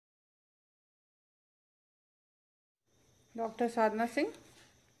Dr. Sadhana Singh,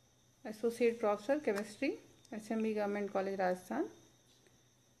 Associate Professor, Chemistry, SMB Government College, Rajasthan.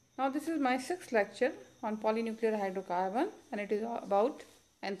 Now this is my 6th lecture on polynuclear hydrocarbon and it is about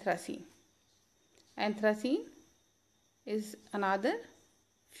anthracene. Anthracene is another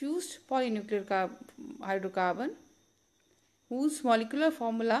fused polynuclear hydrocarbon whose molecular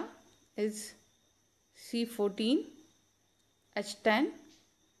formula is C14H10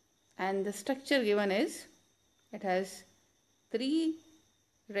 and the structure given is it has 3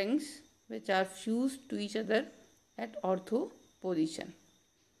 rings which are fused to each other at ortho position.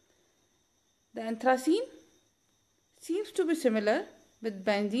 The anthracene seems to be similar with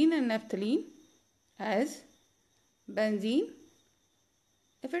benzene and naphthalene, as benzene,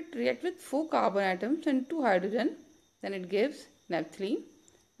 if it reacts with 4 carbon atoms and 2 hydrogen, then it gives naphthalene,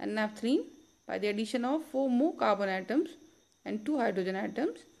 and naphthalene by the addition of 4 more carbon atoms and 2 hydrogen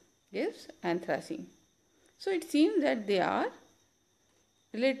atoms gives anthracene. So it seems that they are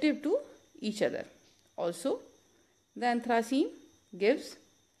relative to each other. Also, the anthracene gives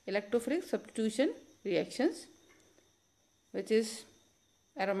electrophilic substitution reactions, which is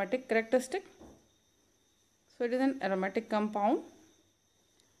aromatic characteristic. So it is an aromatic compound.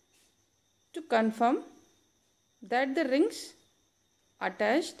 To confirm that the rings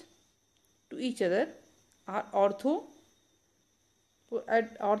attached to each other are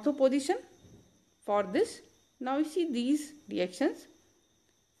at ortho position, for this now we see these reactions.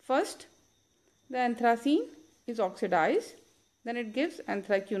 First, the anthracene is oxidized, then it gives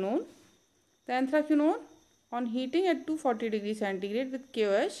anthraquinone. The anthraquinone on heating at 240 degrees centigrade with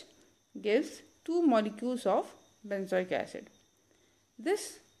KOH gives 2 molecules of benzoic acid.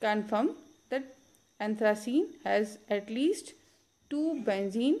 This confirms that anthracene has at least 2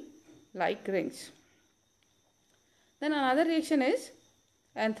 benzene-like rings. Then another reaction is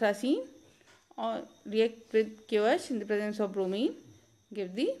anthracene react with KOH in the presence of bromine,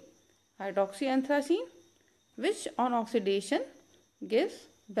 give the hydroxyanthracene, which on oxidation gives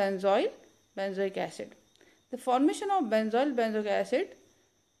benzoic acid. The formation of benzoic acid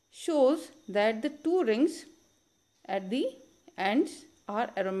shows that the 2 rings at the ends are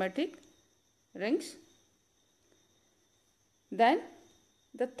aromatic rings. Then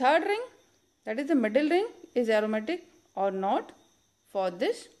the 3rd ring, that is the middle ring, is aromatic or not. For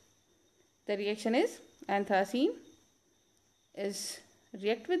this, the reaction is anthracene is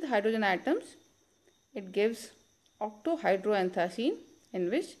react with hydrogen atoms. It gives octohydroanthracene, in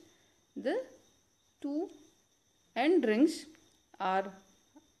which the 2 end rings are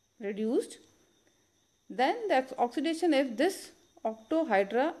reduced. Then the oxidation is this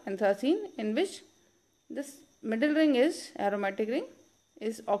octohydroanthracene, in which this middle ring is aromatic ring,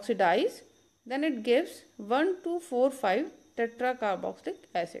 is oxidized. Then it gives 1,2,4,5 tetracarboxylic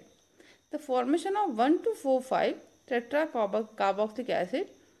acid. The formation of 1,2,4,5 tetracarboxylic acid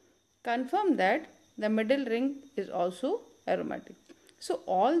confirm that the middle ring is also aromatic. So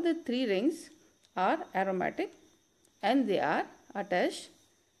all the 3 rings are aromatic and they are attached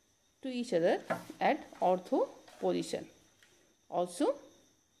to each other at ortho position. Also,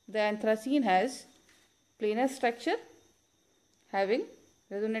 the anthracene has planar structure having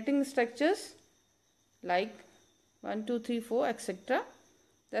resonating structures like 1, 2, 3, 4, etc.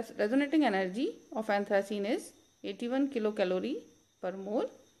 The resonating energy of anthracene is 81 kilocalorie per mole,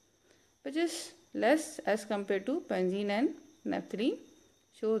 which is less as compared to benzene and naphthalene,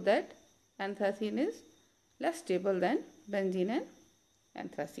 shows that anthracene is less stable than benzene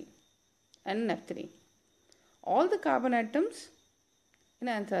and naphthalene. All the carbon atoms in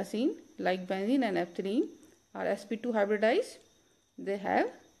anthracene, like benzene and naphthalene, are sp2 hybridized. They have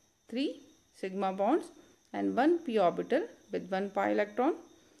 3 sigma bonds and 1 p orbital with 1 pi electron.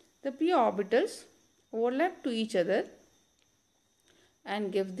 The p orbitals overlap to each other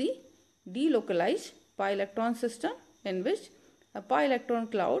and give the delocalized pi electron system, in which a pi electron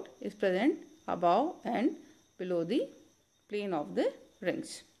cloud is present above and below the plane of the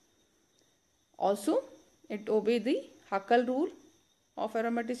rings. Also, it obeys the Huckel rule of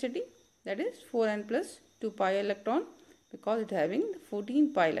aromaticity, that is 4n plus 2 pi electron, because it having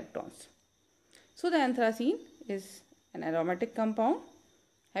 14 pi electrons. So the anthracene is an aromatic compound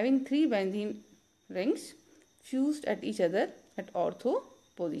having 3 benzene rings fused at each other at ortho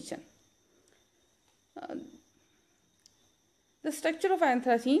position. The structure of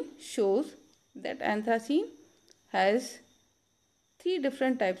anthracene shows that anthracene has 3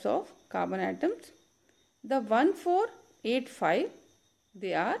 different types of carbon atoms. The 1, 4, 8, 5,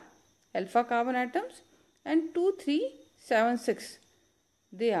 they are alpha carbon atoms, and 2, 3, 7, 6,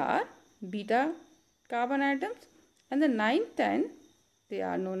 they are beta carbon atoms, and the 9, 10, they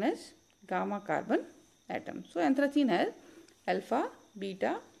are known as gamma carbon atom. So anthracene has alpha,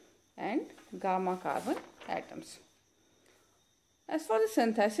 beta and gamma carbon atoms. As for the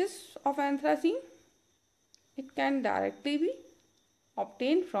synthesis of anthracene, it can directly be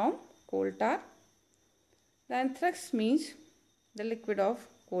obtained from coal tar. The anthrax means the liquid of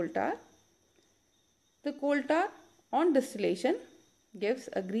coal tar. The coal tar on distillation gives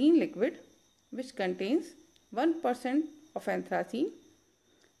a green liquid which contains 1% of anthracene,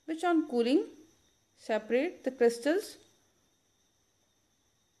 which on cooling separate the crystals,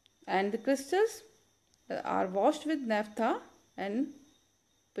 and the crystals are washed with naphtha and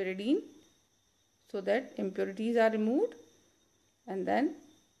pyridine so that impurities are removed, and then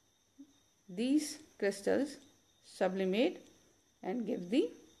these crystals sublimate and give the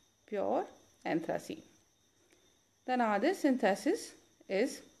pure anthracene. Then another synthesis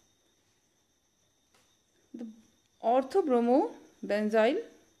is the orthobromobenzyl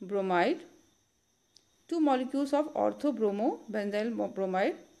bromide. Two molecules of orthobromobenzyl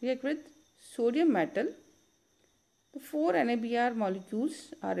bromide react with sodium metal. The 4 NaBr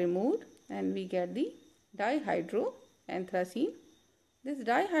molecules are removed and we get the dihydroanthracene. This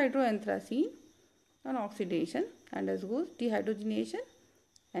dihydroanthracene on oxidation undergoes dehydrogenation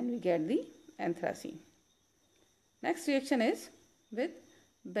and we get the anthracene. Next reaction is with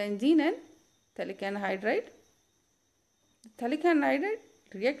benzene and phthalic anhydride. Phthalic anhydride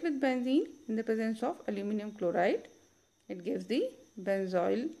react with benzene in the presence of aluminum chloride. It gives the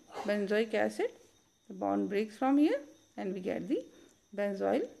benzoic acid. The bond breaks from here and we get the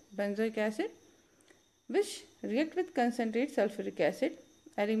benzoic acid, which react with concentrate sulfuric acid,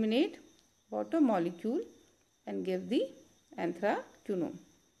 eliminate water molecule and give the anthracene.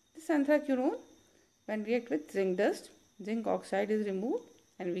 This anthracene, when react with zinc dust, zinc oxide is removed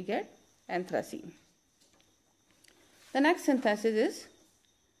and we get anthracene. The next synthesis is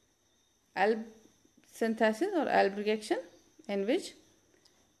ALB synthesis or ALB reaction, in which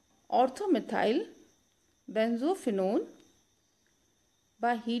orthomethyl benzophenone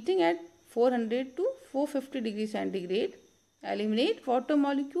by heating at 400 to 450 degrees centigrade eliminate water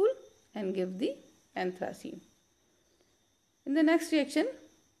molecule and give the anthracene. In the next reaction,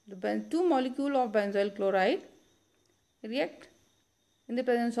 the two molecule of benzoyl chloride react in the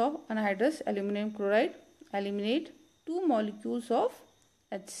presence of anhydrous aluminum chloride, eliminate 2 molecules of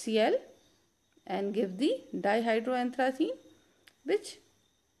HCl and give the dihydroanthracene, which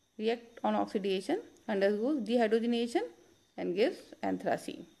react on oxidation, undergoes dehydrogenation and gives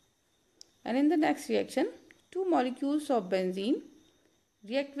anthracene. And in the next reaction, 2 molecules of benzene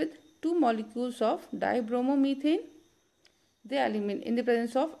react with 2 molecules of dibromomethane. They eliminate in the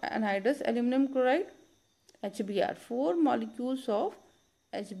presence of anhydrous aluminum chloride, HBr. 4 molecules of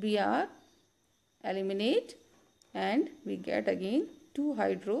HBr eliminate and we get again 2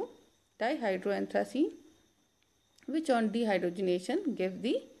 dihydroanthracene, which on dehydrogenation give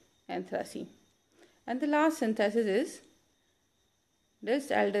the anthracene. And the last synthesis is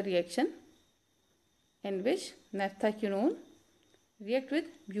this alder reaction, in which naphthaquinone react with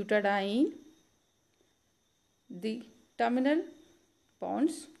butadiene. The terminal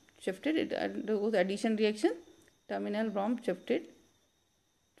bonds shifted, it undergoes addition reaction, terminal bond shifted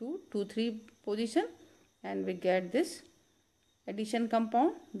to 2,3 position and we get this addition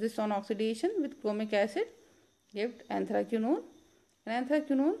compound. This on oxidation with chromic acid gives anthraquinone, and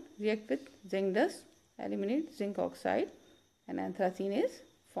anthraquinone react with zinc dust, eliminate zinc oxide and anthracene is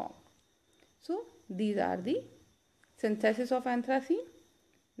formed. So these are the synthesis of anthracene.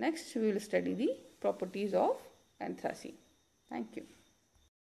 Next we will study the properties of anthracene. Thank you.